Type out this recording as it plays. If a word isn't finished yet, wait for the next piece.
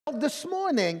this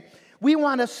morning, we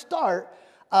want to start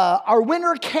our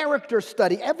winter character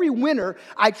study. Every winter,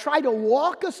 I try to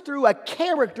walk us through a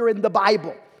character in the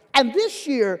Bible. And this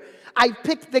year, I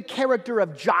picked the character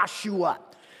of Joshua.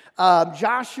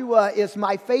 Joshua is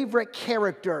my favorite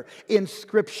character in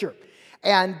Scripture.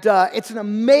 And it's an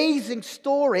amazing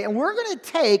story. And we're going to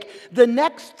take the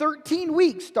next 13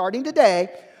 weeks, starting today,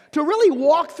 to really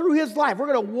walk through his life.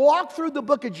 We're going to walk through the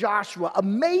book of Joshua.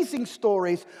 Amazing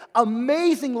stories,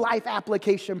 amazing life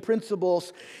application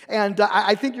principles. And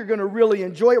I think you're going to really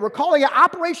enjoy it. We're calling it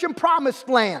Operation Promised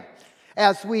Land,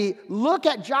 as we look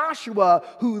at Joshua,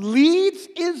 who leads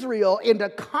Israel into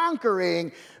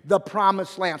conquering the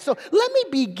Promised Land. So let me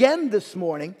begin this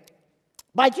morning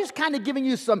by just kind of giving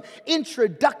you some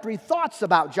introductory thoughts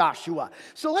about Joshua.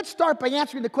 So let's start by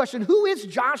answering the question, who is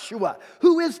Joshua?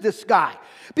 Who is this guy?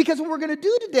 Because what we're going to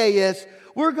do today is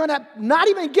we're going to not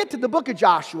even get to the book of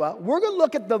Joshua. We're going to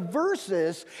look at the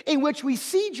verses in which we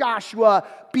see Joshua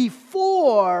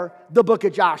before the book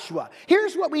of Joshua.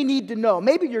 Here's what we need to know.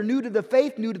 Maybe you're new to the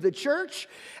faith, new to the church,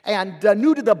 and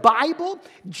new to the Bible.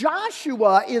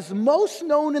 Joshua is most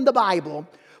known in the Bible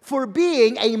for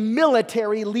being a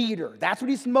military leader. That's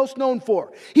what he's most known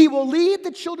for. He will lead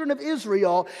the children of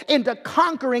Israel into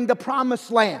conquering the Promised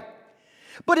Land.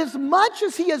 But as much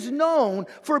as he is known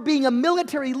for being a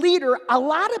military leader, a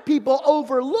lot of people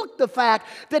overlook the fact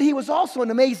that he was also an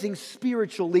amazing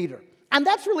spiritual leader. And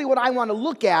that's really what I want to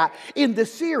look at in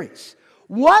this series.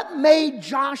 What made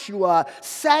Joshua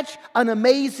such an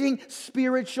amazing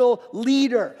spiritual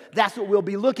leader? That's what we'll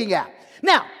be looking at.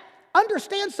 Now,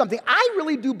 understand something. I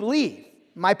really do believe,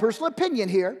 my personal opinion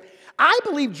here, I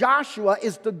believe Joshua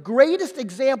is the greatest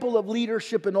example of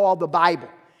leadership in all the Bible.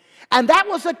 And that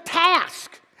was a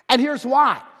task. And here's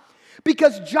why.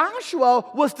 Because Joshua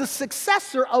was the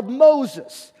successor of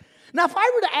Moses. Now, if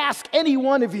I were to ask any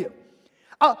one of you,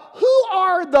 who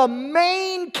are the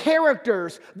main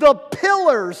characters, the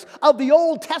pillars of the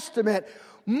Old Testament,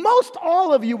 most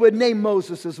all of you would name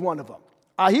Moses as one of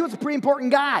them. He was a pretty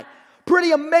important guy.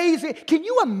 Pretty amazing. Can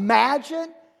you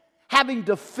imagine having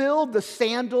to fill the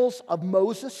sandals of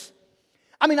Moses?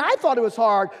 I mean, I thought it was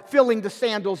hard filling the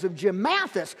sandals of Jim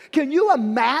Mathis. Can you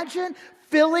imagine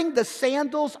filling the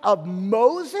sandals of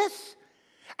Moses?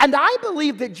 And I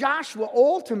believe that Joshua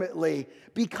ultimately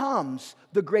becomes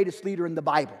the greatest leader in the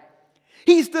Bible.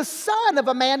 He's the son of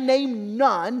a man named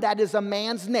Nun. That is a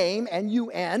man's name,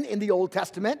 N-U-N, in the Old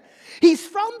Testament. He's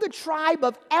from the tribe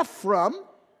of Ephraim.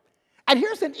 And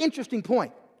here's an interesting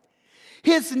point.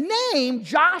 His name,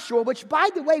 Joshua, which by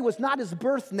the way was not his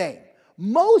birth name,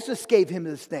 Moses gave him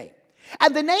this name.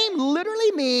 And the name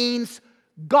literally means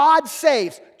God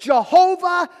saves.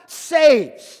 Jehovah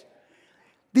saves.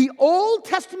 The Old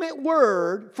Testament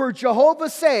word for Jehovah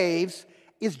saves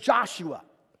is Joshua.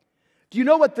 Do you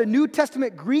know what the New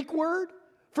Testament Greek word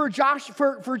for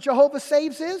Jehovah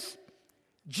saves is?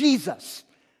 Jesus.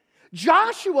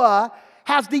 Joshua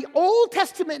has the Old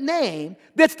Testament name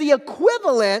that's the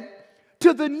equivalent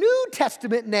to the New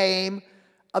Testament name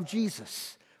of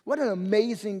Jesus. What an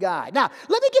amazing guy. Now,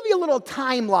 let me give you a little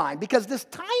timeline, because this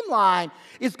timeline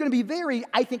is going to be very,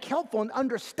 I think, helpful in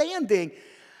understanding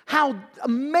how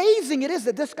amazing it is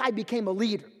that this guy became a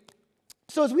leader.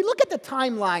 So as we look at the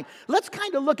timeline, let's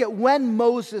kind of look at when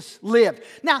Moses lived.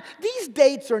 Now, these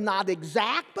dates are not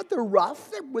exact, but they're rough.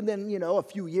 They're within, a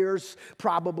few years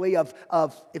probably of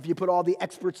if you put all the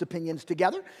experts' opinions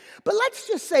together. But let's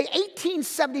just say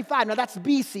 1875. Now, that's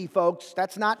BC, folks.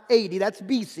 That's not 80. That's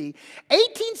BC.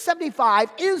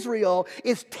 1875, Israel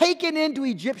is taken into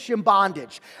Egyptian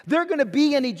bondage. They're going to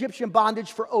be in Egyptian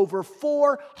bondage for over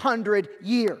 400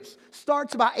 years.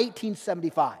 Starts about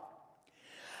 1875.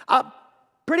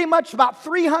 Pretty much about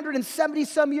 370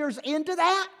 some years into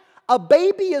that, a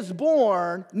baby is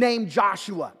born named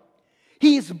Joshua.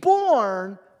 He's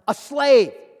born a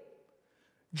slave.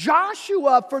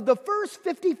 Joshua, for the first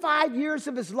 55 years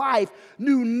of his life,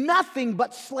 knew nothing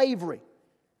but slavery.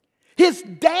 His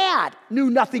dad knew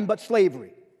nothing but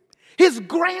slavery. His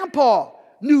grandpa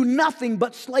knew nothing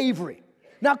but slavery.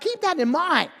 Now keep that in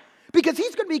mind, because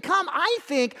he's going to become, I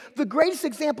think, the greatest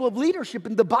example of leadership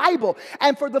in the Bible.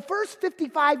 And for the first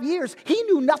 55 years, he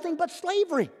knew nothing but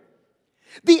slavery.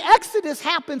 The Exodus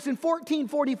happens in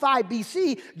 1445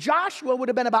 BC. Joshua would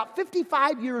have been about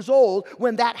 55 years old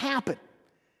when that happened.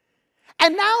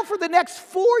 And now for the next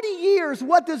 40 years,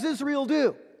 what does Israel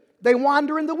do? They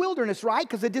wander in the wilderness, right?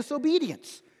 Because of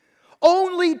disobedience.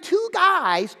 Only two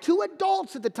guys, two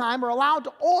adults at the time, are allowed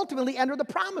to ultimately enter the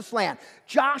Promised Land.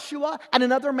 Joshua and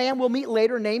another man we'll meet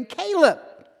later named Caleb.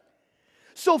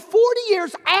 So 40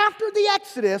 years after the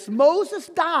Exodus, Moses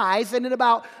dies, and in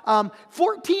about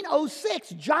 1406,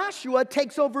 Joshua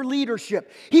takes over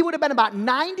leadership. He would have been about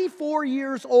 94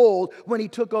 years old when he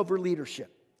took over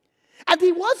leadership. And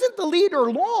he wasn't the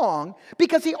leader long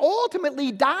because he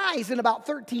ultimately dies in about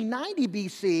 1390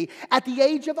 BC at the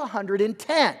age of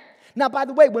 110. Now, by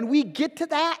the way, when we get to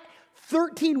that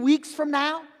 13 weeks from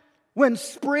now, when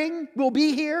spring will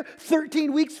be here,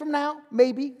 13 weeks from now,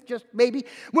 maybe, just maybe,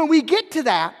 when we get to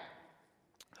that,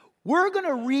 we're going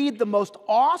to read the most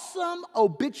awesome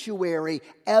obituary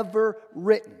ever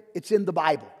written. It's in the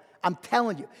Bible. I'm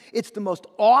telling you, it's the most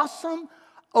awesome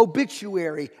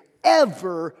obituary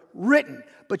ever written.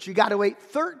 But you got to wait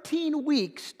 13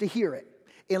 weeks to hear it,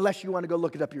 unless you want to go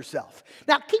look it up yourself.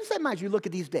 Now, keep that in mind as you look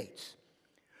at these dates.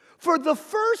 For the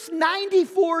first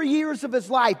 94 years of his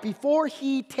life before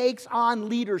he takes on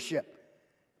leadership,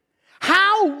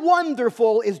 how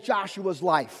wonderful is Joshua's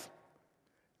life?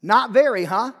 Not very,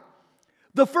 huh?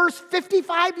 The first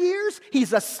 55 years,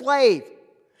 he's a slave.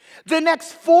 The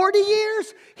next 40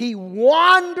 years, he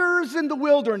wanders in the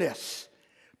wilderness.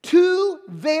 Two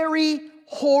very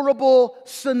horrible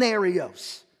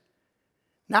scenarios.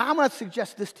 Now, I'm going to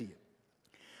suggest this to you.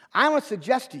 I want to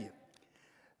suggest to you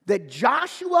that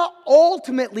Joshua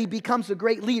ultimately becomes a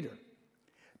great leader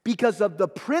because of the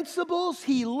principles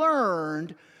he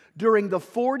learned during the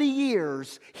 40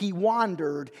 years he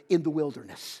wandered in the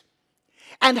wilderness.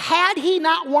 And had he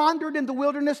not wandered in the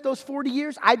wilderness those 40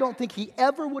 years, I don't think he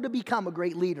ever would have become a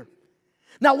great leader.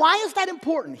 Now, why is that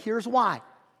important? Here's why.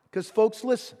 Because, folks,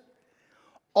 listen.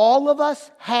 All of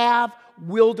us have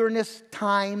wilderness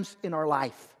times in our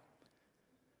life.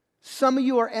 Some of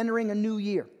you are entering a new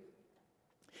year.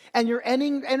 And you're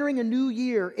entering a new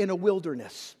year in a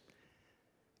wilderness.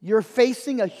 You're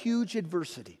facing a huge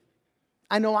adversity.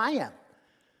 I know I am.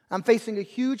 I'm facing a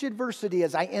huge adversity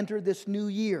as I enter this new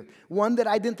year. One that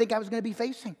I didn't think I was going to be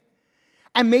facing.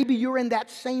 And maybe you're in that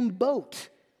same boat.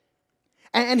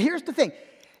 And here's the thing.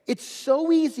 It's so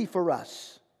easy for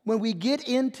us when we get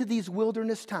into these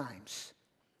wilderness times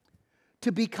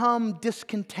to become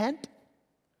discontent,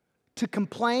 to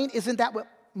complain. Isn't that what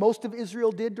most of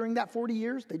Israel did during that 40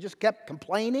 years? They just kept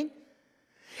complaining.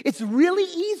 It's really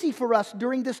easy for us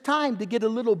during this time to get a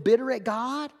little bitter at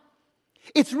God.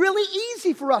 It's really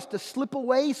easy for us to slip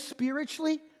away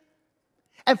spiritually.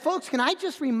 And folks, can I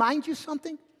just remind you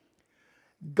something?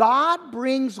 God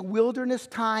brings wilderness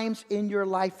times in your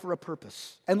life for a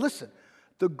purpose. And listen,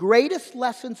 the greatest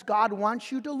lessons God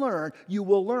wants you to learn, you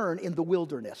will learn in the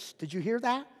wilderness. Did you hear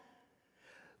that?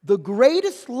 The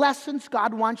greatest lessons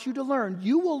God wants you to learn,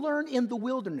 you will learn in the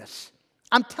wilderness.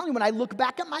 I'm telling you, when I look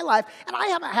back at my life, and I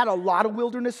haven't had a lot of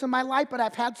wilderness in my life, but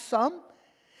I've had some.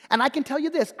 And I can tell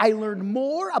you this, I learned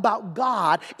more about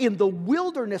God in the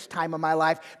wilderness time of my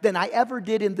life than I ever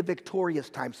did in the victorious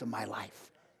times of my life.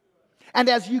 And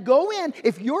as you go in,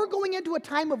 if you're going into a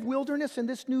time of wilderness in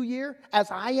this new year, as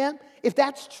I am, if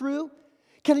that's true,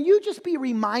 can you just be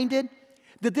reminded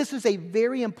that this is a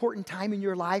very important time in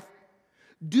your life?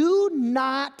 Do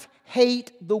not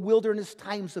hate the wilderness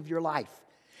times of your life.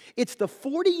 It's the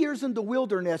 40 years in the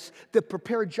wilderness that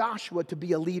prepared Joshua to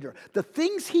be a leader. The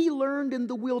things he learned in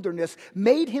the wilderness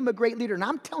made him a great leader. And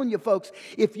I'm telling you, folks,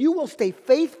 if you will stay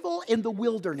faithful in the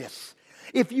wilderness,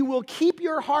 if you will keep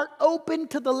your heart open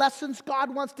to the lessons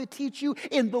God wants to teach you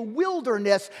in the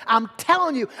wilderness, I'm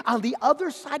telling you, on the other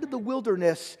side of the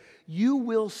wilderness, you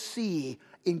will see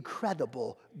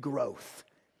incredible growth.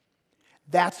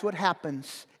 That's what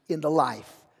happens in the life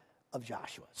of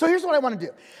Joshua. So here's what I want to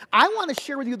do. I want to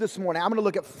share with you this morning. I'm going to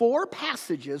look at 4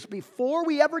 passages before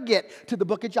we ever get to the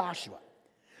book of Joshua.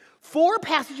 4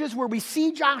 passages where we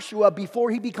see Joshua before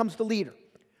he becomes the leader,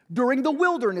 during the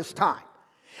wilderness time.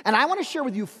 And I want to share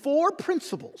with you 4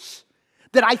 principles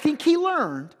that I think he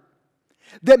learned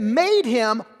that made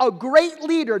him a great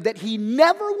leader that he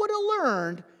never would have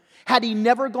learned had he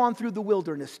never gone through the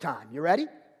wilderness time. You ready?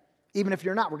 Even if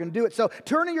you're not, we're going to do it. So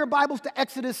turn in your Bibles to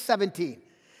Exodus 17.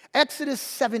 Exodus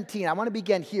 17. I want to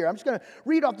begin here. I'm just going to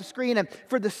read off the screen, and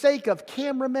for the sake of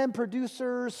cameramen,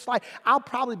 producers, I'll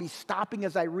probably be stopping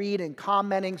as I read and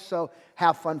commenting, so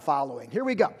have fun following. Here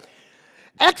we go.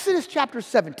 Exodus chapter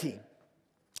 17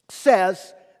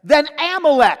 says, then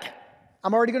Amalek,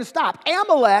 I'm already going to stop.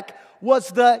 Amalek was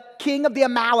the king of the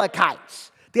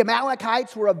Amalekites. The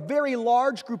Amalekites were a very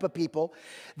large group of people.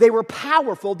 They were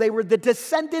powerful. They were the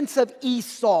descendants of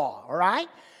Esau, all right?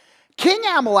 King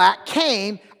Amalek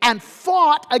came and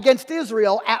fought against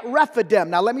Israel at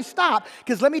Rephidim. Now, let me stop,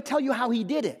 because let me tell you how he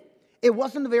did it. It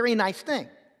wasn't a very nice thing.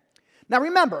 Now,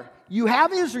 remember, you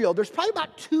have Israel. There's probably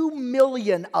about 2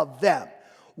 million of them.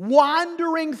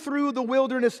 wandering through the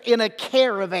wilderness in a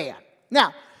caravan.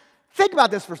 Now, think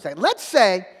about this for a second. Let's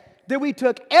say that we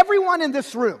took everyone in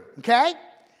this room, okay?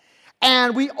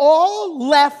 And we all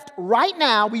left right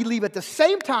now. We leave at the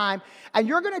same time, and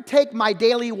you're going to take my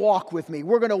daily walk with me.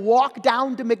 We're going to walk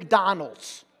down to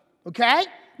McDonald's, okay?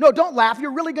 No, don't laugh.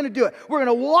 You're really going to do it. We're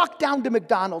going to walk down to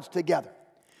McDonald's together.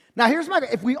 Now, here's my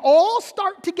question. If we all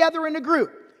start together in a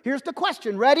group, here's the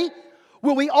question. Ready?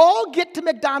 Will we all get to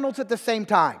McDonald's at the same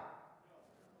time?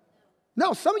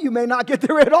 No, some of you may not get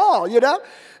there at all, you know?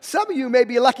 Some of you may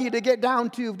be lucky to get down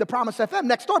to the Promise FM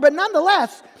next door, but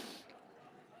nonetheless,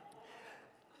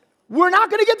 we're not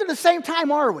going to get there at the same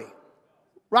time, are we?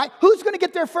 Right? Who's going to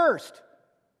get there first?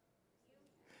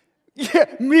 Yeah,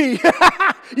 me.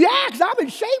 Yeah, because I'm in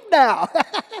shape now.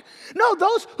 No,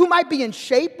 those who might be in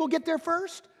shape will get there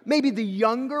first. Maybe the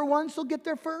younger ones will get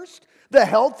there first. The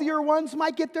healthier ones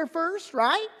might get there first,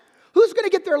 right? Who's going to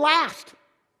get there last?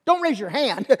 Don't raise your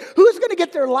hand. Who's going to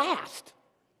get there last?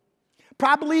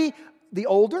 Probably the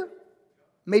older.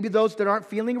 Maybe those that aren't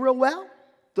feeling real well.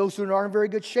 Those who aren't in very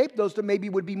good shape. Those that maybe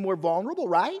would be more vulnerable,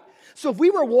 right? So if we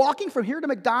were walking from here to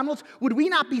McDonald's, would we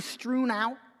not be strewn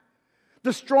out?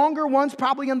 The stronger ones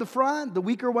probably in the front, the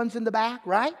weaker ones in the back,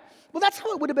 right? Well, that's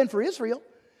how it would have been for Israel.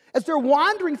 As they're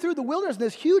wandering through the wilderness in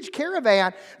this huge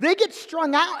caravan, they get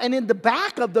strung out, and in the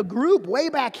back of the group, way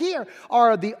back here,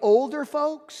 are the older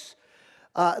folks,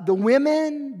 the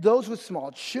women, those with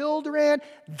small children.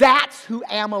 That's who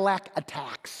Amalek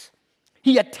attacks.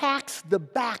 He attacks the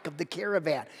back of the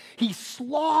caravan. He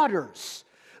slaughters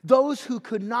those who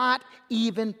could not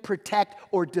even protect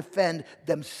or defend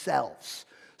themselves.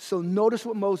 So notice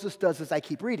what Moses does as I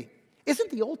keep reading. Isn't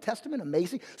the Old Testament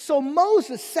amazing? So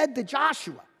Moses said to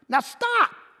Joshua, now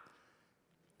stop.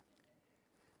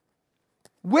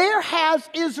 Where has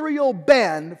Israel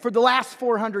been for the last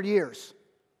 400 years?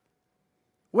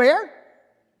 Where?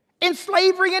 In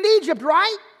slavery in Egypt,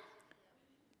 right?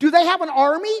 Do they have an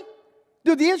army?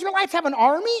 Do the Israelites have an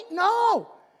army? No.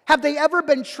 Have they ever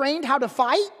been trained how to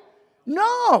fight?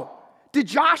 No. Did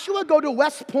Joshua go to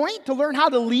West Point to learn how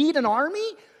to lead an army?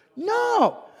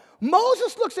 No.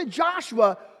 Moses looks at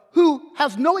Joshua, who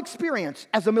has no experience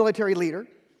as a military leader,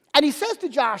 and he says to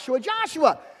Joshua,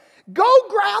 Joshua, go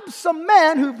grab some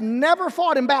men who've never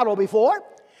fought in battle before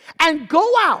and go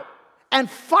out and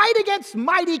fight against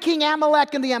mighty King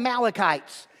Amalek and the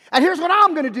Amalekites. And here's what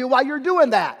I'm going to do while you're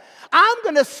doing that. I'm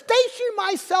going to station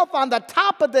myself on the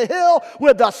top of the hill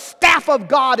with the staff of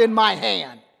God in my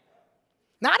hand.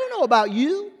 Now, I don't know about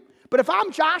you, but if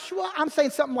I'm Joshua, I'm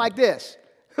saying something like this.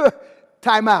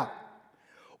 Time out.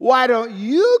 Why don't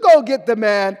you go get the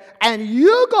men and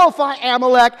you go fight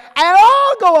Amalek and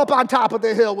I'll go up on top of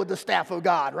the hill with the staff of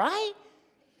God, right?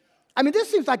 I mean,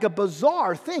 this seems like a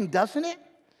bizarre thing, doesn't it?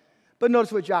 But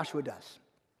notice what Joshua does.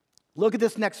 Look at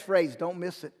this next phrase. Don't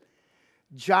miss it.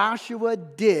 Joshua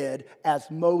did as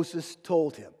Moses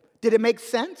told him. Did it make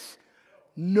sense?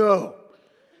 No.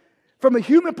 From a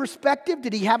human perspective,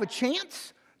 did he have a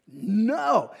chance?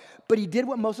 No. But he did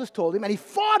what Moses told him, and he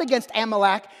fought against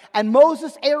Amalek, and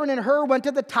Moses, Aaron, and Hur went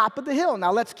to the top of the hill.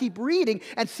 Now let's keep reading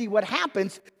and see what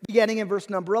happens, beginning in verse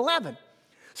number 11.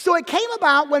 So it came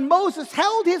about when Moses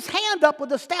held his hand up with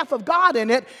the staff of God in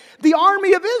it, the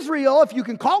army of Israel, if you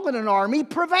can call it an army,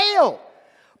 prevailed.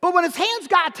 But when his hands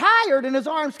got tired and his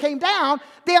arms came down,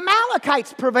 the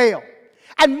Amalekites prevailed.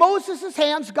 And Moses'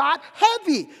 hands got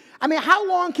heavy. I mean, how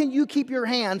long can you keep your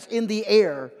hands in the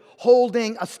air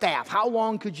holding a staff? How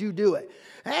long could you do it?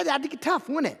 That'd be tough,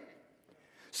 wouldn't it?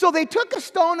 So they took a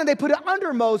stone and they put it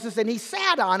under Moses, and he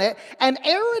sat on it, and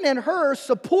Aaron and Hur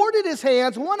supported his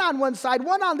hands, one on one side,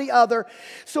 one on the other.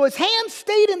 So his hands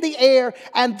stayed in the air,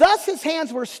 and thus his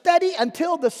hands were steady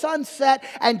until the sun set,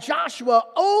 and Joshua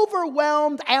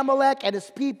overwhelmed Amalek and his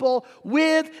people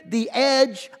with the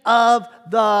edge of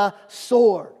the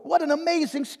sword. What an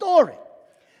amazing story.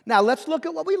 Now let's look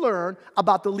at what we learn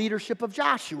about the leadership of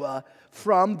Joshua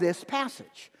from this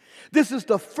passage. This is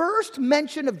the first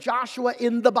mention of Joshua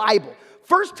in the Bible.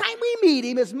 First time we meet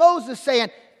him is Moses saying,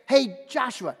 hey,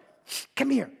 Joshua, come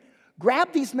here.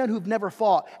 Grab these men who've never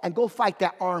fought and go fight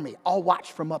that army. I'll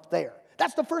watch from up there.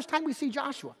 That's the first time we see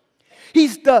Joshua.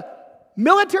 He's the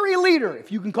military leader,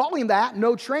 if you can call him that,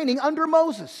 no training, under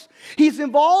Moses. He's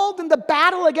involved in the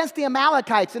battle against the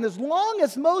Amalekites, and as long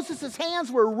as Moses'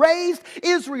 hands were raised,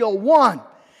 Israel won.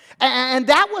 And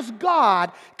that was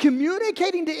God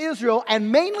communicating to Israel,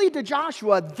 and mainly to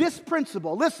Joshua, this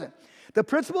principle. Listen, the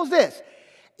principle is this.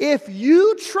 If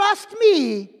you trust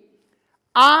me,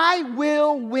 I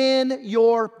will win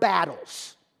your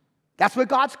battles. That's what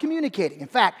God's communicating. In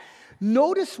fact,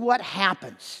 notice what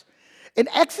happens. In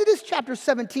Exodus chapter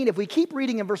 17, if we keep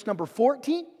reading in verse number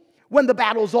 14, when the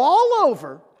battle's all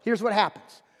over, here's what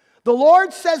happens. The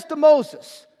Lord says to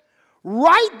Moses,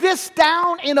 write this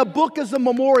down in a book as a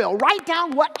memorial. Write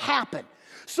down what happened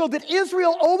so that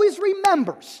Israel always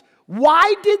remembers.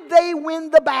 Why did they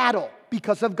win the battle?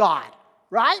 Because of God,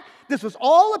 right? This was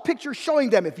all a picture showing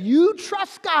them if you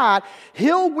trust God,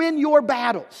 He'll win your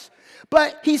battles.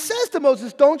 But He says to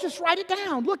Moses, don't just write it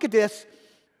down. Look at this.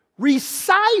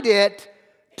 Recite it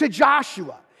to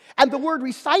Joshua. And the word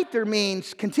recite there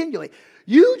means continually.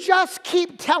 You just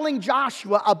keep telling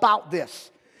Joshua about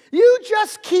this. You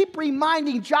just keep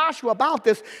reminding Joshua about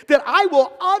this, that I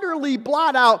will utterly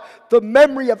blot out the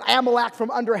memory of Amalek from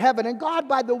under heaven. And God,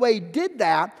 by the way, did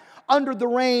that under the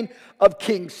reign of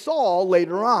King Saul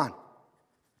later on.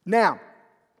 Now,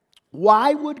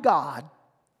 why would God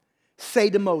say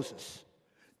to Moses,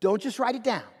 don't just write it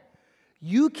down.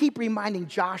 You keep reminding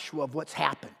Joshua of what's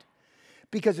happened.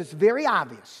 Because it's very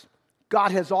obvious.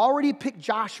 God has already picked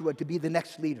Joshua to be the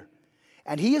next leader.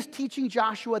 And He is teaching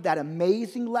Joshua that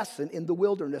amazing lesson in the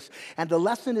wilderness. And the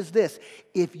lesson is this: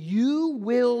 if you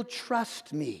will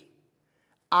trust me,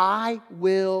 I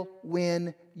will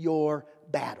win your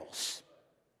battles.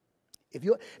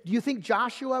 Do you think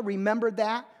Joshua remembered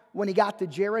that when he got to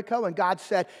Jericho and God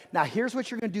said, now here's what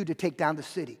you're going to do to take down the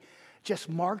city. Just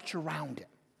march around it.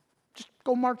 Just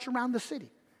go march around the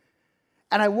city.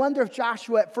 And I wonder if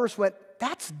Joshua at first went,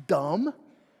 that's dumb.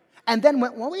 And then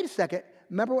went, well, wait a second.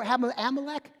 Remember what happened with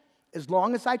Amalek? As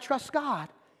long as I trust God,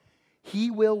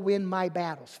 He will win my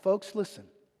battles. Folks, listen.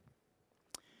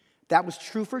 That was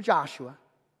true for Joshua,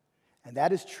 and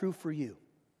that is true for you.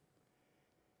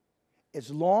 As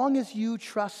long as you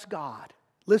trust God,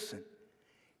 listen,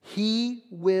 He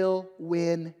will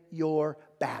win your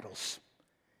battles.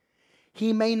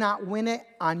 He may not win it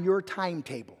on your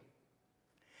timetable.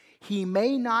 He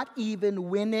may not even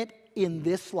win it in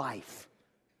this life.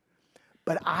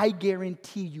 But I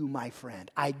guarantee you, my friend,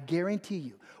 I guarantee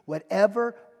you,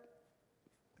 whatever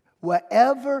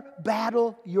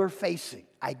battle you're facing,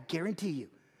 I guarantee you,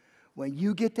 when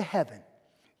you get to heaven,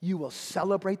 you will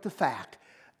celebrate the fact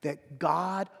that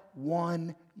God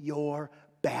won your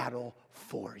battle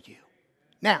for you.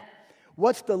 Now,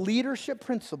 what's the leadership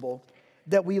principle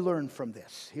that we learn from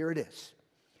this? Here it is.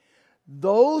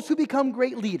 Those who become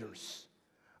great leaders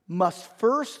must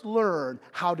first learn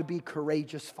how to be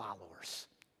courageous followers.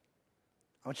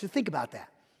 I want you to think about that.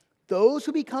 Those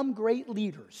who become great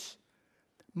leaders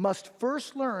must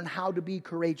first learn how to be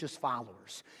courageous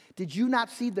followers. Did you not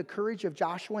see the courage of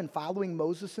Joshua in following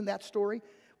Moses in that story?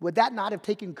 Would that not have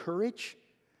taken courage?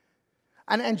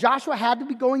 And Joshua had to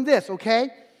be going this, okay?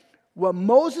 What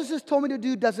Moses has told me to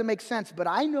do doesn't make sense, but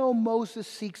I know Moses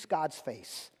seeks God's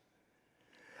face.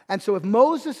 And so if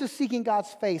Moses is seeking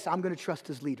God's face, I'm going to trust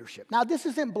his leadership. Now, this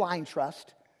isn't blind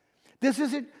trust. This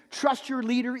isn't trust your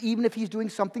leader even if he's doing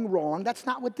something wrong. That's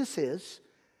not what this is.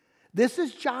 This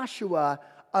is Joshua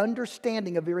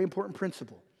understanding a very important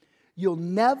principle. You'll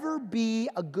never be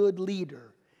a good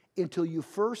leader until you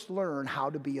first learn how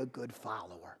to be a good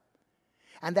follower.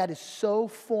 And that is so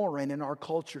foreign in our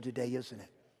culture today, isn't it?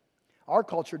 Our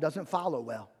culture doesn't follow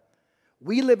well.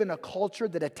 We live in a culture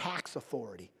that attacks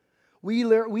authority. We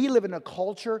live in a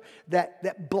culture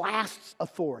that blasts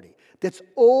authority, that's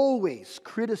always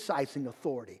criticizing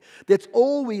authority, that's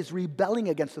always rebelling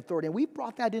against authority. And we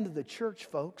brought that into the church,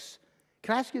 folks.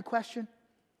 Can I ask you a question?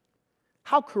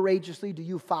 How courageously do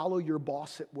you follow your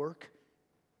boss at work?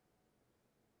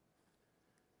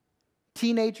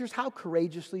 Teenagers, how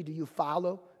courageously do you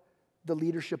follow the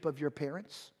leadership of your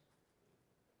parents?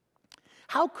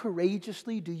 How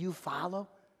courageously do you follow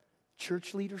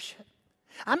church leadership?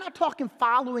 I'm not talking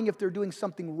following if they're doing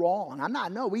something wrong.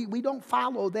 We don't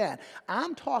follow that.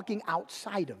 I'm talking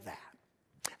outside of that.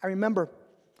 I remember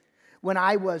when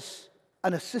I was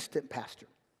an assistant pastor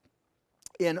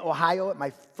in Ohio at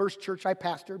my first church I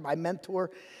pastored. My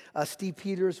mentor, Steve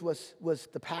Peters, was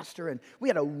the pastor, and we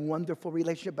had a wonderful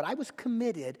relationship, but I was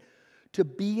committed to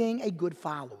being a good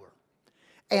follower.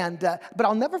 But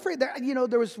I'll never forget,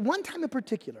 there was one time in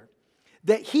particular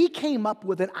that he came up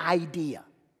with an idea.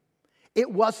 It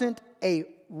wasn't a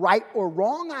right or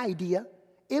wrong idea.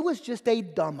 It was just a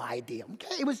dumb idea.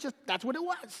 Okay, that's what it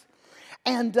was.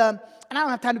 And I don't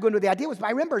have time to go into what the idea was, but I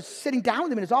remember sitting down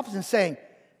with him in his office and saying,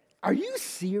 "Are you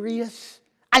serious?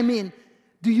 I mean,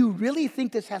 do you really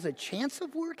think this has a chance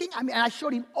of working?" And I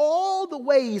showed him all the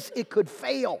ways it could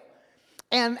fail.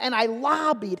 And I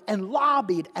lobbied and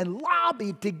lobbied and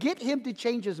lobbied to get him to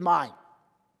change his mind.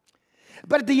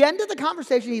 But at the end of the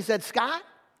conversation, he said, "Scott,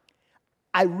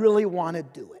 I really want to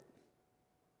do it."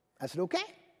 I said, "Okay."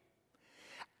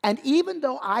 And even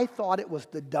though I thought it was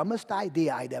the dumbest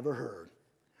idea I'd ever heard,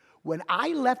 when I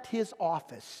left his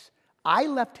office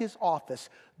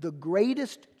the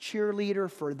greatest cheerleader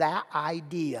for that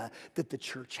idea that the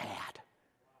church had.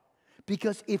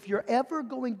 Because if you're ever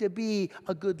going to be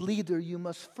a good leader, you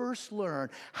must first learn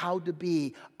how to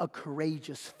be a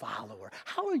courageous follower.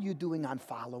 How are you doing on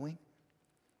following?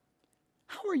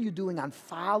 How are you doing on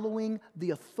following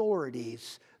the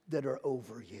authorities that are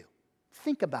over you?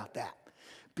 Think about that.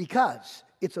 Because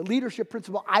it's a leadership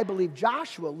principle I believe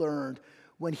Joshua learned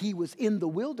when he was in the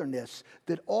wilderness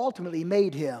that ultimately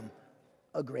made him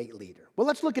a great leader. Well,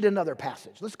 let's look at another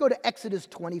passage. Let's go to Exodus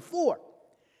 24.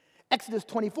 Exodus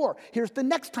 24. Here's the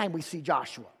next time we see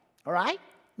Joshua. All right?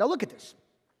 Now look at this.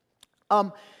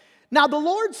 Now the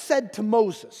Lord said to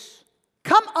Moses,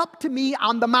 "Come up to me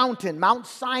on the mountain, Mount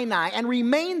Sinai, and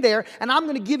remain there, and I'm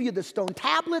going to give you the stone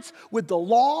tablets with the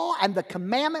law and the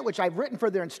commandment which I've written for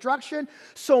their instruction."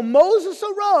 So Moses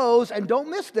arose, and don't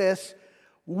miss this,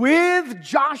 with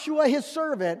Joshua his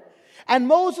servant, and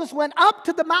Moses went up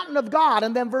to the mountain of God.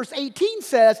 And then verse 18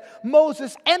 says,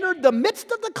 Moses entered the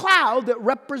midst of the cloud that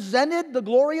represented the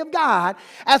glory of God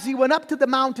as he went up to the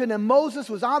mountain, and Moses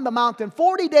was on the mountain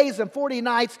 40 days and 40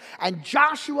 nights, and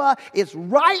Joshua is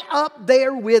right up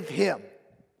there with him.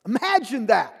 Imagine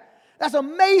that. That's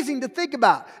amazing to think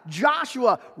about.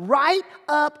 Joshua right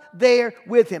up there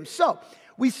with him. So,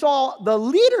 we saw the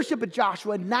leadership of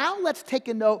Joshua. Now let's take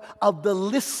a note of the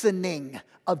listening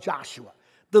of Joshua.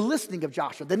 The listening of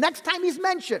Joshua. The next time he's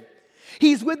mentioned,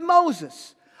 he's with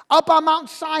Moses up on Mount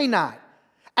Sinai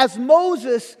as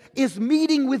Moses is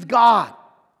meeting with God.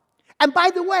 And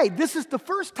by the way, this is the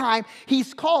first time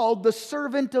he's called the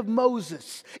servant of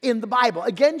Moses in the Bible.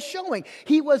 Again, showing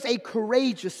he was a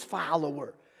courageous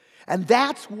follower. And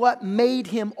that's what made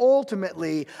him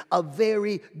ultimately a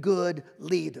very good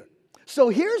leader. So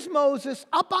here's Moses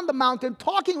up on the mountain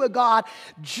talking with God.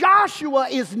 Joshua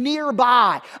is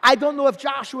nearby. I don't know if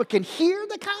Joshua can hear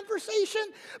the conversation,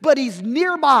 but he's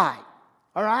nearby.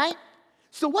 All right?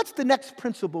 So what's the next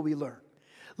principle we learn?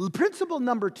 Principle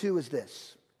number 2 is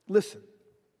this. Listen.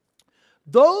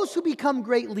 Those who become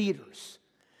great leaders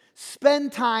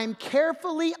spend time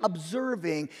carefully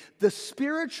observing the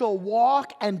spiritual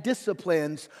walk and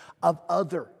disciplines of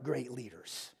other great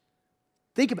leaders.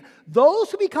 Think about it. Those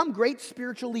who become great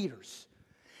spiritual leaders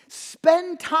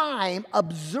spend time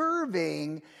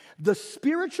observing the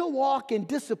spiritual walk and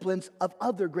disciplines of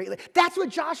other great leaders. That's what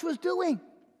Joshua's doing.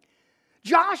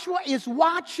 Joshua is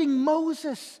watching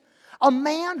Moses, a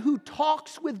man who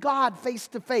talks with God face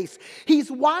to face.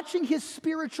 He's watching his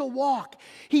spiritual walk.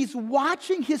 He's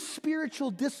watching his spiritual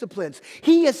disciplines.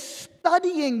 He is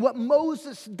studying what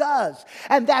Moses does.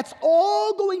 And that's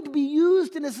all going to be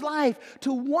used in his life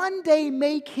to one day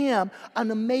make him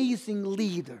an amazing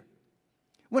leader.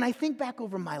 When I think back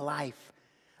over my life,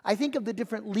 I think of the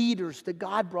different leaders that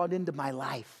God brought into my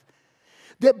life.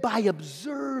 That by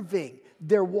observing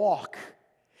their walk,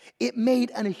 it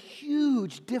made a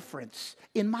huge difference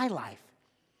in my life.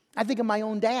 I think of my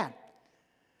own dad.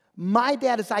 My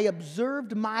dad, as I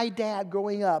observed my dad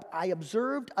growing up, I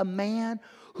observed a man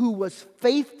who was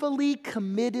faithfully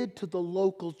committed to the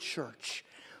local church.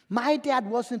 My dad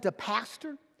wasn't a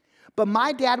pastor, but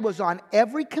my dad was on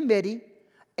every committee,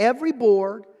 every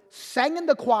board, sang in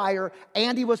the choir,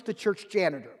 and he was the church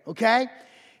janitor, okay?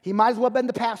 He might as well have been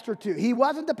the pastor too. He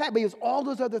wasn't the pastor, but he was all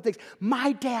those other things.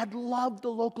 My dad loved the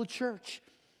local church.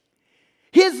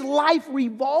 His life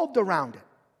revolved around it.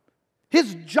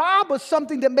 His job was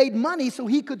something that made money so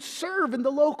he could serve in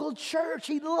the local church.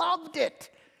 He loved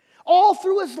it. All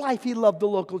through his life, he loved the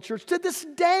local church. To this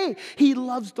day, he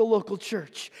loves the local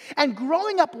church. And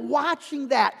growing up watching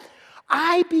that,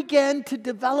 I began to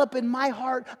develop in my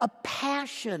heart a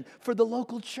passion for the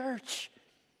local church.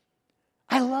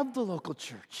 I love the local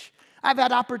church. I've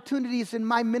had opportunities in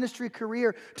my ministry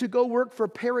career to go work for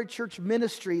Parachurch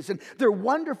Ministries, and they're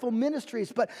wonderful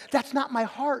ministries, but that's not my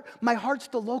heart. My heart's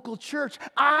the local church.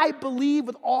 I believe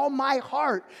with all my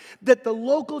heart that the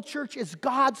local church is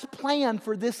God's plan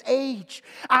for this age.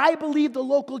 I believe the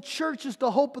local church is the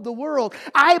hope of the world.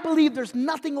 I believe there's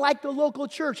nothing like the local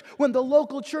church when the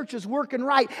local church is working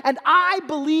right, and I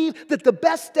believe that the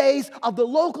best days of the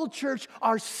local church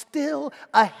are still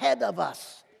ahead of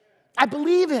us. I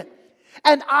believe it.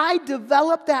 And I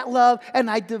developed that love and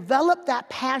I developed that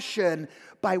passion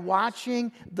by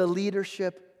watching the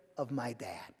leadership of my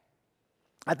dad.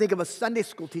 I think of a Sunday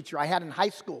school teacher I had in high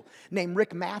school named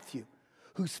Rick Matthew,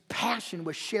 whose passion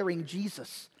was sharing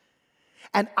Jesus.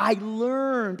 And I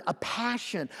learned a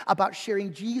passion about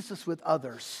sharing Jesus with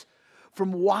others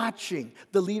from watching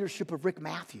the leadership of Rick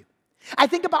Matthew. I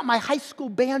think about my high school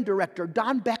band director,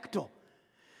 Don Bechtel.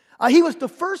 He was the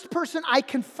first person I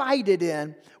confided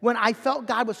in when I felt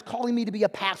God was calling me to be a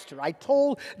pastor. I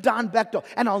told Don Bechtel,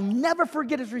 and I'll never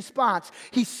forget his response.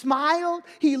 He smiled,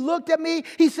 he looked at me,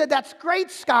 he said, "That's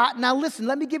great, Scott. Now listen,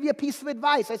 let me give you a piece of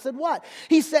advice." I said, "What?"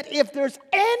 He said, "If there's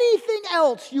anything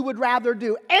else you would rather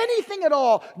do, anything at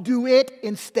all, do it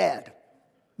instead."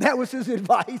 That was his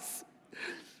advice.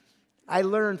 I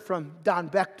learned from Don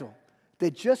Bechtel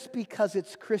that just because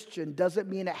it's Christian doesn't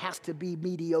mean it has to be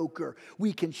mediocre.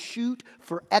 We can shoot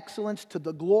for excellence to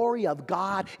the glory of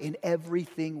God in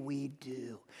everything we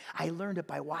do. I learned it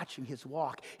by watching his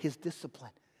walk, his discipline.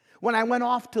 When I went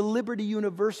off to Liberty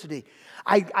University,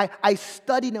 I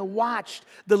studied and watched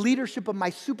the leadership of my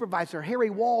supervisor,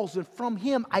 Harry Walls, and from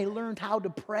him I learned how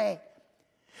to pray.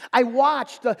 I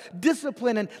watched the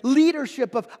discipline and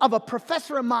leadership of a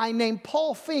professor of mine named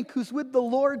Paul Fink, who's with the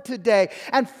Lord today.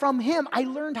 And from him, I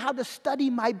learned how to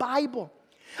study my Bible.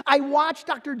 I watched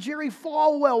Dr. Jerry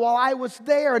Falwell while I was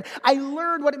there, and I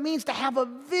learned what it means to have a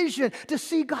vision, to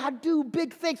see God do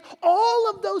big things. All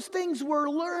of those things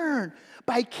were learned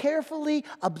by carefully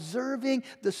observing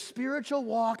the spiritual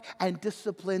walk and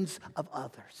disciplines of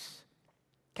others.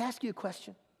 Can I ask you a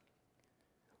question?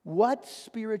 What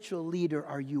spiritual leader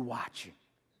are you watching?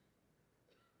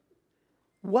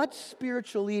 What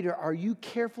spiritual leader are you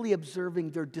carefully observing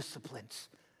their disciplines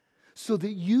so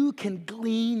that you can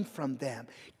glean from them,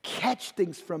 catch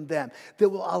things from them that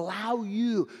will allow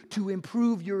you to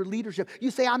improve your leadership?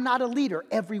 You say, "I'm not a leader."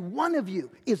 Every one of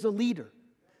you is a leader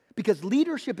because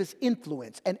leadership is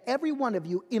influence, and every one of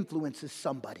you influences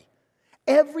somebody.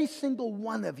 Every single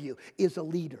one of you is a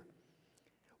leader.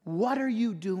 What are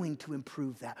you doing to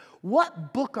improve that?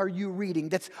 What book are you reading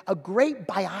that's a great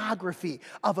biography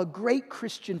of a great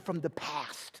Christian from the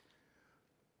past?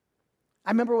 I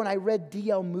remember when I read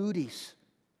D.L. Moody's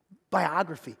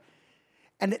biography,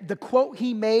 and the quote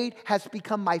he made has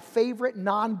become my favorite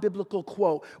non-biblical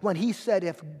quote when he said,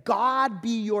 "If God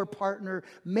be your partner,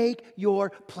 make your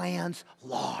plans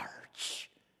large."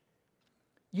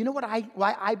 You know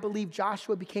why I believe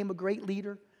Joshua became a great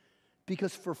leader?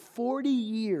 Because for 40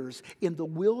 years in the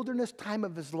wilderness time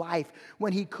of his life,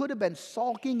 when he could have been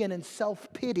sulking and in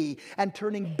self-pity and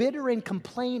turning bitter and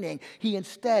complaining, he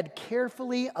instead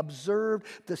carefully observed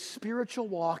the spiritual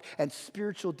walk and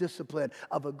spiritual discipline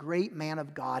of a great man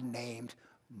of God named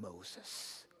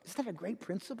Moses. Isn't that a great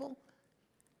principle?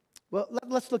 Well,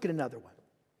 let's look at another one.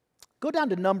 Go down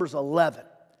to Numbers 11.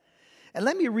 And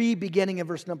let me read beginning in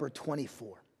verse number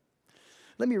 24.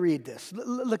 Let me read this.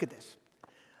 Look at this.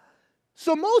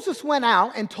 So Moses went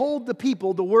out and told the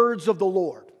people the words of the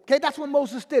Lord. Okay, that's what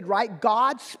Moses did, right?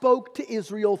 God spoke to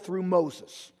Israel through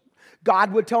Moses.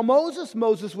 God would tell Moses,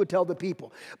 Moses would tell the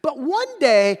people. But one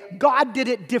day, God did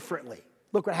it differently.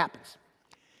 Look what happens.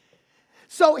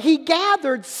 So he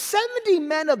gathered 70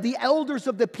 men of the elders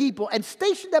of the people and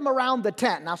stationed them around the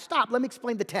tent. Now stop, let me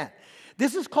explain the tent.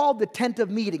 This is called the tent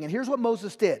of meeting, and here's what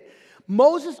Moses did.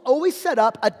 Moses always set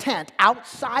up a tent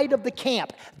outside of the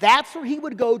camp. That's where he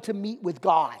would go to meet with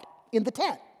God, in the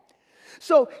tent.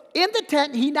 So in the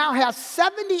tent, he now has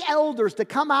 70 elders to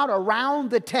come out around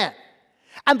the tent.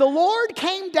 And the Lord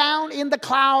came down in the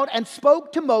cloud and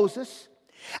spoke to Moses.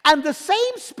 And the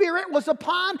same Spirit was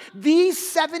upon these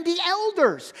 70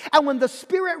 elders. And when the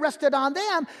Spirit rested on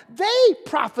them, they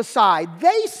prophesied.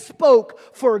 They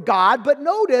spoke for God. But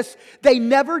notice, they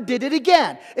never did it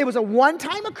again. It was a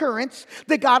one-time occurrence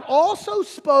that God also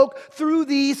spoke through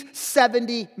these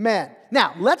 70 men.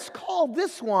 Now, let's call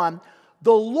this one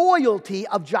the loyalty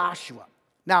of Joshua.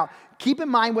 Now, keep in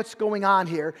mind what's going on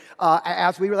here.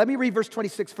 Let me read verse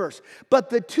 26 first. But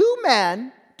the two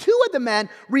of the men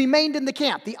remained in the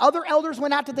camp. The other elders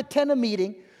went out to the tent of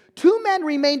meeting. 2 men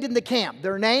remained in the camp.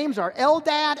 Their names are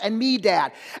Eldad and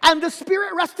Medad. And the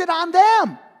Spirit rested on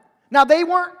them. Now, they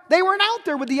weren't out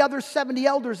there with the other 70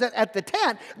 elders at the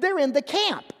tent. They're in the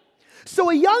camp. So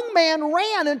a young man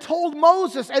ran and told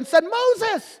Moses and said,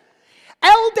 "Moses,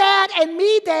 Eldad and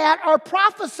Medad are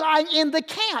prophesying in the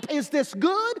camp. Is this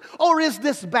good or is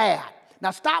this bad?" Now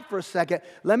stop for a second.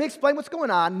 Let me explain what's going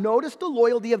on. Notice the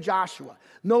loyalty of Joshua.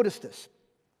 Notice this.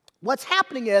 What's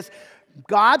happening is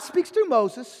God speaks through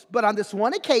Moses, but on this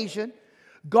one occasion,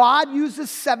 God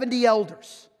uses 70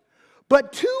 elders.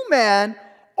 But 2 men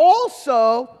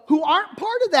also, who aren't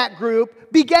part of that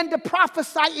group, began to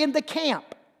prophesy in the camp.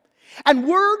 And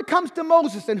word comes to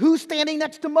Moses. And who's standing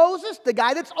next to Moses? The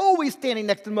guy that's always standing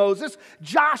next to Moses,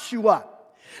 Joshua.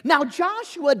 Now,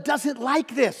 Joshua doesn't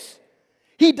like this.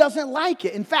 He doesn't like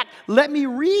it. In fact, let me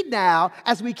read now,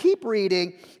 as we keep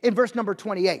reading, in verse number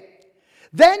 28.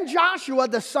 Then Joshua,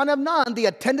 the son of Nun, the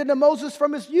attendant of Moses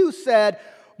from his youth, said,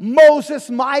 Moses,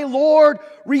 my Lord,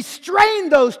 restrain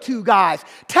those two guys.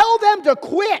 Tell them to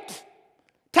quit.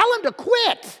 Tell them to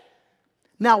quit.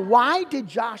 Now, why did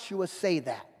Joshua say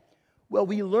that? Well,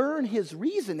 we learn his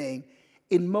reasoning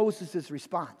in Moses'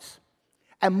 response.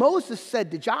 And Moses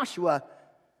said to Joshua,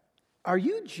 are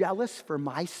you jealous for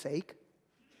my sake?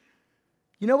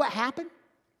 You know what happened?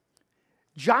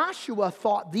 Joshua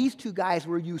thought these two guys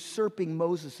were usurping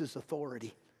Moses'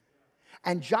 authority.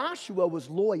 And Joshua was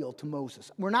loyal to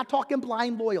Moses. We're not talking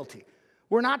blind loyalty.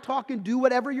 We're not talking do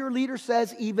whatever your leader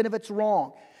says, even if it's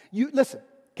wrong. Listen,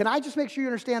 can I just make sure you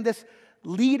understand this?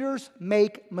 Leaders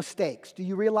make mistakes. Do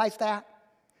you realize that?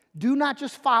 Do not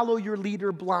just follow your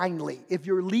leader blindly. If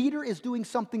your leader is doing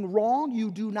something wrong, you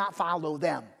do not follow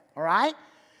them. All right?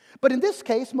 But in this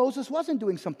case, Moses wasn't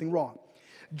doing something wrong.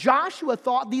 Joshua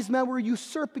thought these men were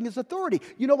usurping his authority.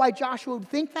 You know why Joshua would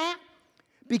think that?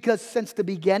 Because since the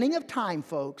beginning of time,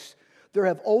 folks, there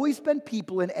have always been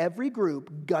people in every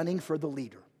group gunning for the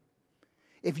leader.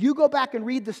 If you go back and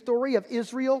read the story of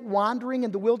Israel wandering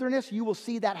in the wilderness, you will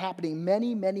see that happening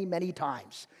many, many, many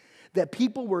times. That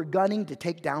people were gunning to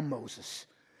take down Moses.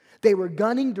 They were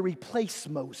gunning to replace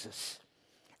Moses.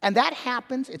 And that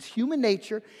happens. It's human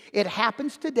nature. It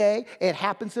happens today. It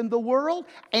happens in the world.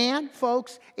 And,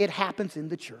 folks, it happens in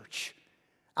the church.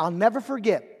 I'll never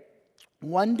forget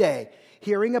one day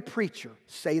hearing a preacher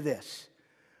say this.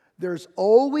 There's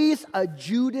always a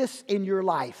Judas in your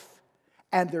life,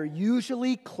 and they're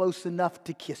usually close enough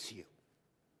to kiss you.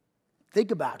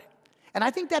 Think about it. And I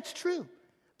think that's true.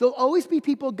 There'll always be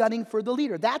people gunning for the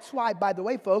leader. That's why, by the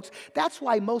way, folks, that's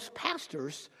why most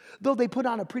pastors, though they put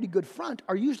on a pretty good front,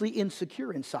 are usually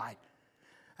insecure inside.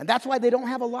 And that's why they don't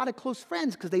have a lot of close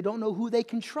friends, because they don't know who they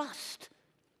can trust.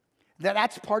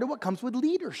 That's part of what comes with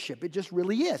leadership. It just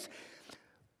really is.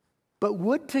 But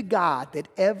would to God that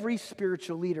every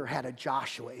spiritual leader had a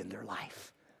Joshua in their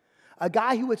life. A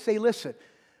guy who would say, listen,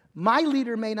 my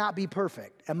leader may not be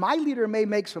perfect, and my leader may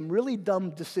make some really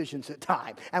dumb decisions at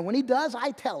times. And when he does,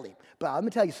 I tell him. But let me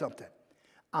tell you something.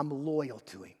 I'm loyal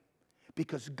to him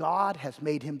because God has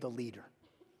made him the leader.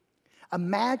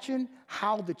 Imagine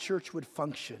how the church would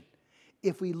function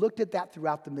if we looked at that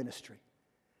throughout the ministry.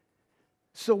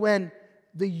 So when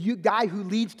the guy who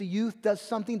leads the youth does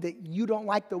something that you don't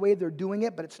like the way they're doing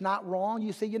it, but it's not wrong,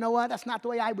 you say, you know what, that's not the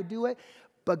way I would do it,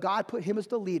 but God put him as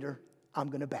the leader, I'm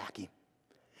going to back him.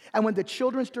 And when the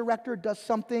children's director does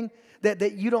something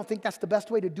that you don't think that's the best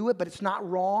way to do it, but it's not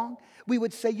wrong, we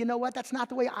would say, you know what, that's not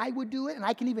the way I would do it, and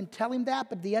I can even tell him that,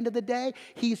 but at the end of the day,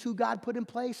 he's who God put in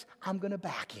place, I'm going to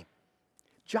back him.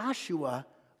 Joshua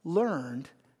learned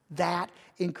that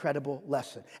incredible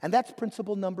lesson. And that's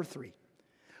principle number 3.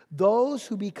 Those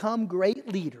who become great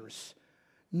leaders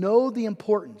know the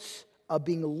importance of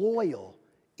being loyal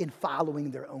in following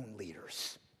their own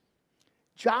leaders.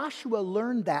 Joshua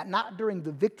learned that not during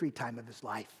the victory time of his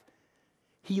life.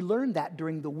 He learned that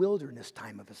during the wilderness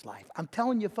time of his life. I'm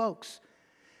telling you, folks,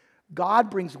 God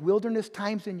brings wilderness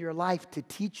times in your life to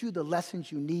teach you the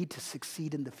lessons you need to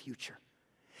succeed in the future.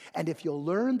 And if you'll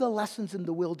learn the lessons in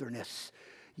the wilderness,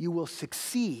 you will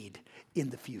succeed in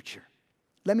the future.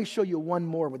 Let me show you one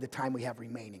more with the time we have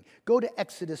remaining. Go to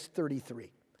Exodus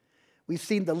 33. We've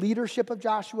seen the leadership of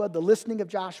Joshua, the listening of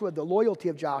Joshua, the loyalty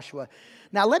of Joshua.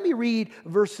 Now let me read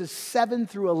verses 7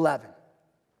 through 11.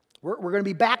 We're going to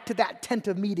be back to that tent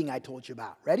of meeting I told you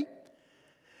about. Ready?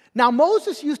 Now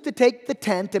Moses used to take the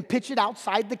tent and pitch it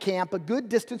outside the camp, a good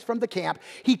distance from the camp.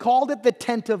 He called it the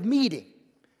tent of meeting.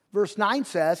 Verse 9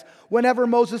 says, whenever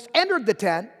Moses entered the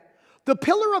tent, the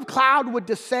pillar of cloud would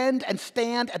descend and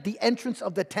stand at the entrance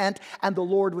of the tent, and the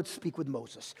Lord would speak with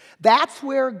Moses. That's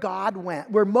where God went,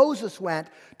 where Moses went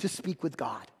to speak with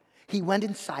God. He went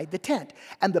inside the tent,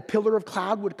 and the pillar of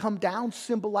cloud would come down,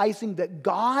 symbolizing that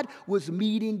God was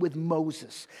meeting with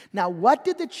Moses. Now, what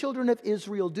did the children of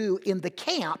Israel do in the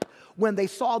camp when they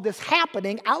saw this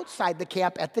happening outside the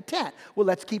camp at the tent? Well,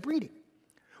 let's keep reading.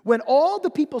 When all the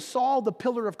people saw the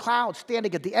pillar of cloud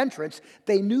standing at the entrance,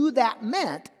 they knew that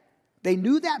meant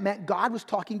God was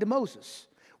talking to Moses.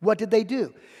 What did they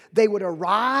do? They would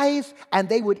arise and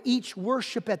they would each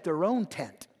worship at their own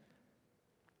tent.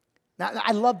 Now,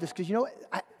 I love this because,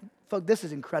 folks, this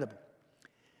is incredible.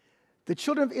 The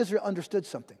children of Israel understood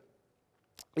something.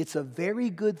 It's a very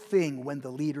good thing when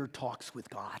the leader talks with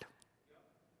God.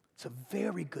 It's a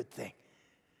very good thing.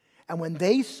 And when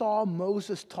they saw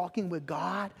Moses talking with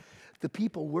God, the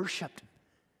people worshiped.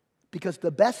 Because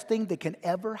the best thing that can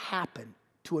ever happen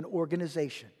to an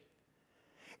organization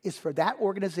is for that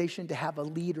organization to have a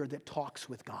leader that talks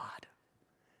with God.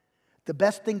 The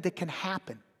best thing that can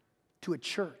happen to a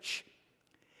church,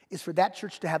 is for that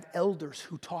church to have elders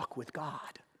who talk with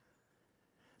God.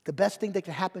 The best thing that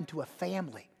can happen to a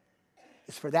family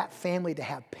is for that family to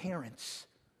have parents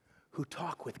who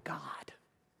talk with God.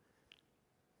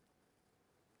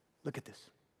 Look at this.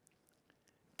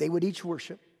 They would each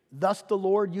worship. Thus the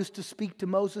Lord used to speak to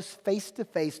Moses face to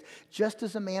face, just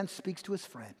as a man speaks to his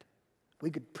friend.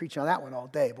 We could preach on that one all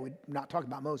day, but we're not talking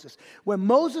about Moses. When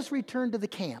Moses returned to the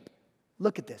camp,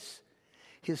 look at this.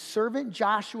 His servant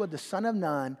Joshua, the son of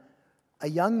Nun, a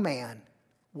young man,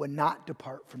 would not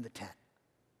depart from the tent.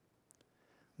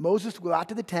 Moses would go out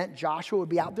to the tent. Joshua would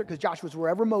be out there because Joshua's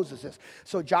wherever Moses is.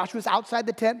 So Joshua's outside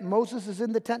the tent. Moses is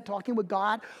in the tent talking with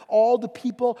God. All the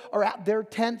people are at their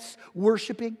tents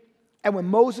worshiping. And when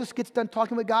Moses gets done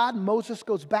talking with God, Moses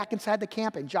goes back inside the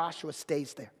camp and Joshua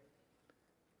stays there.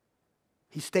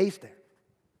 He stays there.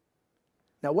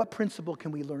 Now, what principle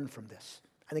can we learn from this?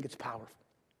 I think it's powerful.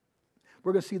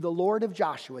 We're going to see the Lord of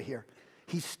Joshua here.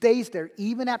 He stays there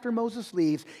even after Moses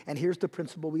leaves, and here's the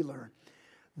principle we learn.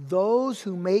 Those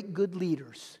who make good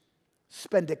leaders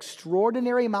spend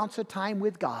extraordinary amounts of time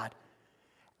with God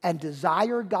and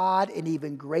desire God in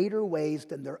even greater ways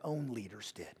than their own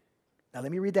leaders did. Now,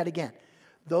 let me read that again.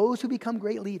 Those who become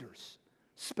great leaders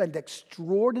spend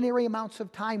extraordinary amounts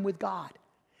of time with God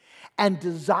and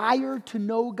desire to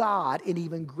know God in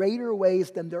even greater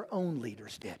ways than their own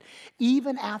leaders did.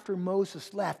 Even after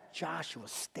Moses left, Joshua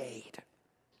stayed.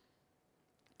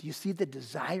 Do you see the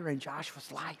desire in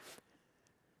Joshua's life?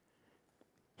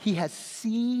 He has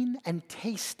seen and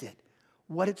tasted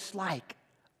what it's like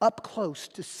up close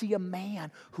to see a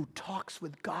man who talks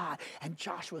with God. And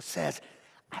Joshua says,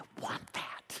 I want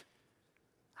that.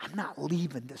 I'm not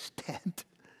leaving this tent.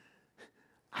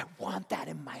 I want that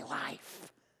in my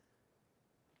life.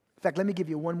 In fact, let me give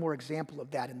you one more example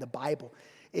of that in the Bible.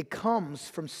 It comes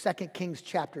from 2 Kings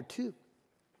chapter 2.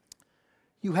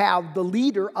 You have the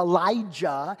leader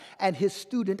Elijah and his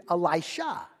student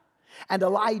Elisha. And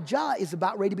Elijah is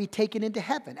about ready to be taken into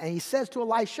heaven. And he says to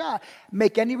Elisha,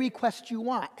 make any request you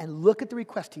want. And look at the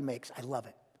request he makes. I love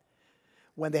it.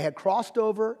 When they had crossed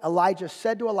over, Elijah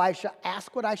said to Elisha,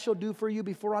 ask what I shall do for you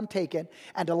before I'm taken.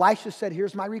 And Elisha said,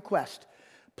 here's my request.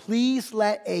 Please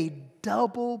let a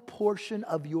double portion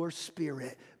of your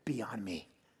spirit be on me.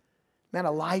 Man,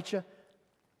 Elijah,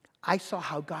 I saw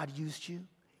how God used you.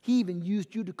 He even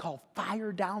used you to call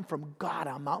fire down from God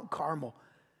on Mount Carmel.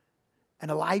 And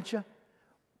Elijah,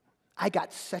 I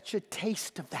got such a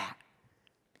taste of that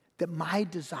my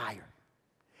desire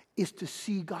is to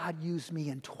see God use me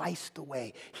in twice the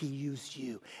way he used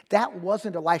you. That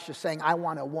wasn't Elisha saying, I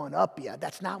want to one-up you.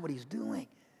 That's not what he's doing.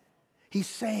 He's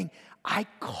saying, I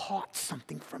caught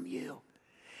something from you.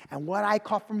 And what I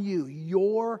caught from you,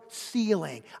 your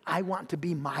ceiling, I want to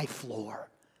be my floor.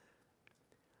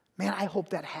 Man, I hope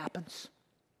that happens.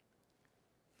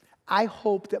 I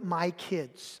hope that my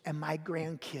kids and my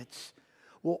grandkids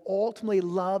will ultimately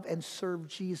love and serve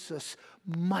Jesus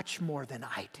much more than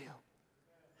I do.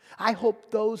 I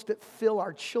hope those that fill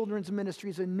our children's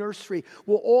ministries and nursery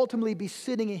will ultimately be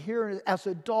sitting in here as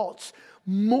adults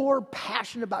more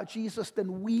passionate about Jesus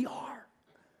than we are.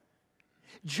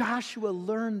 Joshua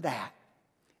learned that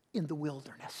in the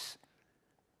wilderness.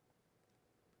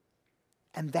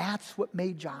 And that's what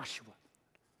made Joshua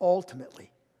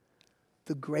ultimately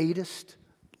the greatest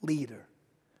leader,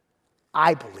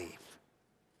 I believe,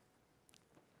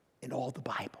 in all the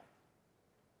Bible.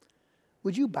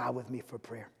 Would you bow with me for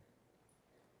prayer?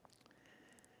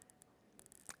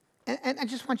 And I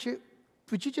just want you,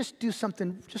 would you just do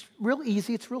something just real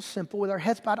easy, it's real simple, with our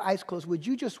heads bowed, eyes closed. Would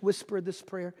you just whisper this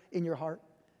prayer in your heart?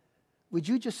 Would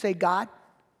you just say, God,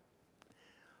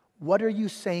 what are you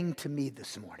saying to me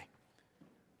this morning?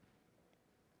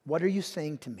 What are you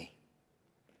saying to me?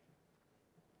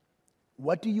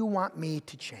 What do you want me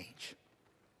to change?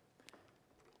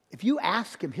 If you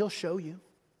ask him, he'll show you.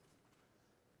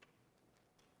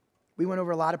 We went over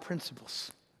a lot of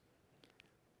principles.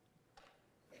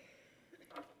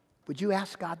 Would you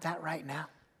ask God that right now?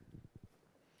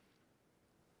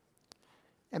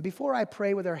 And before I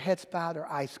pray with our heads bowed or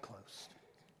eyes closed,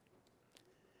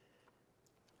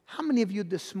 how many of you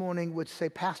this morning would say,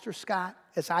 Pastor Scott,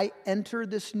 as I enter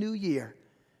this new year,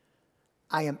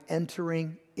 I am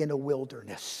entering in a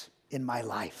wilderness in my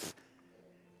life.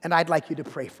 And I'd like you to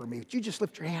pray for me. Would you just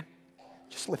lift your hand?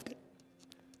 Just lift it.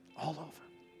 All over.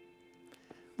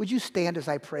 Would you stand as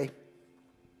I pray?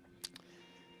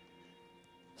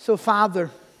 So,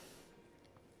 Father,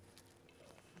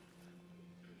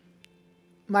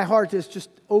 my heart is just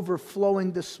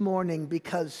overflowing this morning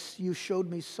because you showed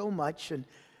me so much, and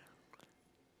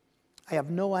I have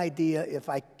no idea if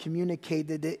I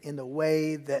communicated it in a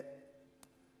way that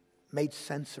made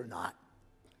sense or not.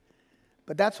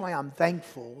 But that's why I'm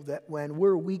thankful that when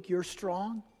we're weak, you're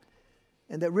strong,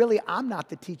 and that really I'm not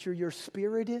the teacher, your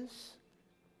Spirit is.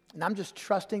 And I'm just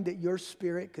trusting that your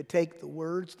Spirit could take the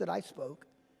words that I spoke,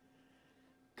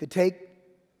 could take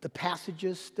the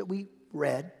passages that we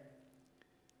read,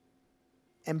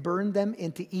 and burn them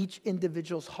into each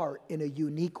individual's heart in a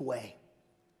unique way.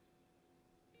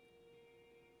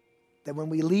 That when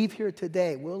we leave here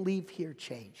today, we'll leave here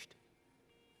changed.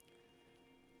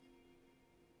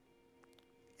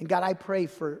 And God, I pray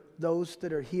for those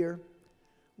that are here,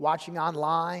 watching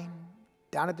online,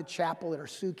 down at the chapel, at our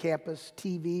Sioux campus,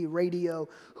 TV, radio,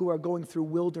 who are going through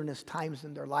wilderness times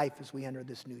in their life as we enter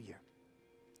this new year.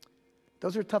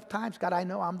 Those are tough times. God, I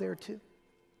know I'm there too.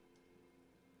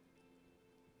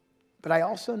 But I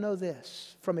also know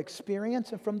this from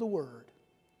experience and from the Word.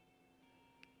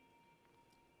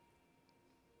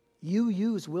 You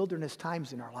use wilderness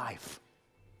times in our life.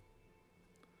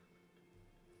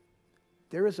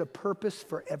 There is a purpose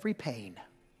for every pain.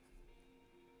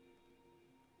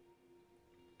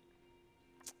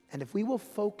 And if we will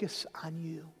focus on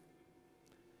you,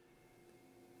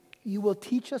 you will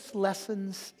teach us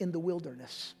lessons in the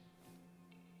wilderness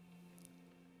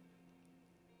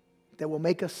that will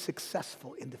make us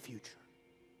successful in the future.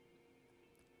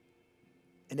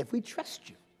 And if we trust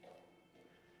you,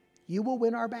 you will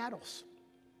win our battles.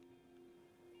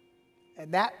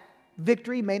 And that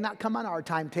victory may not come on our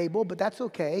timetable, but that's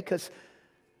okay, because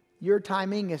your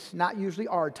timing is not usually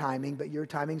our timing, but your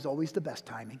timing is always the best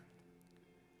timing.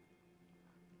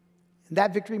 And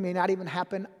that victory may not even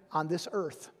happen on this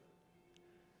earth,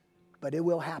 but it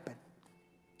will happen.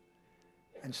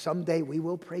 And someday we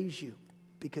will praise you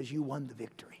because you won the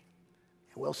victory.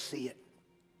 And we'll see it.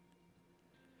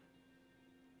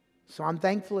 So I'm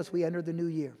thankful as we enter the new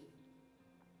year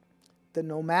that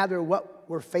no matter what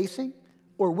we're facing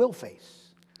or will face,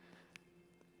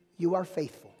 you are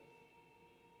faithful.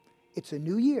 It's a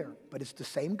new year, but it's the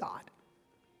same God.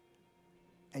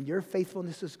 And your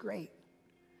faithfulness is great.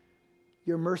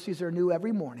 Your mercies are new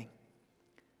every morning.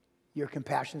 Your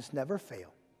compassions never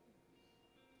fail.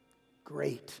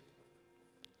 Great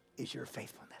is your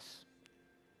faithfulness.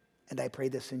 And I pray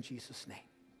this in Jesus' name.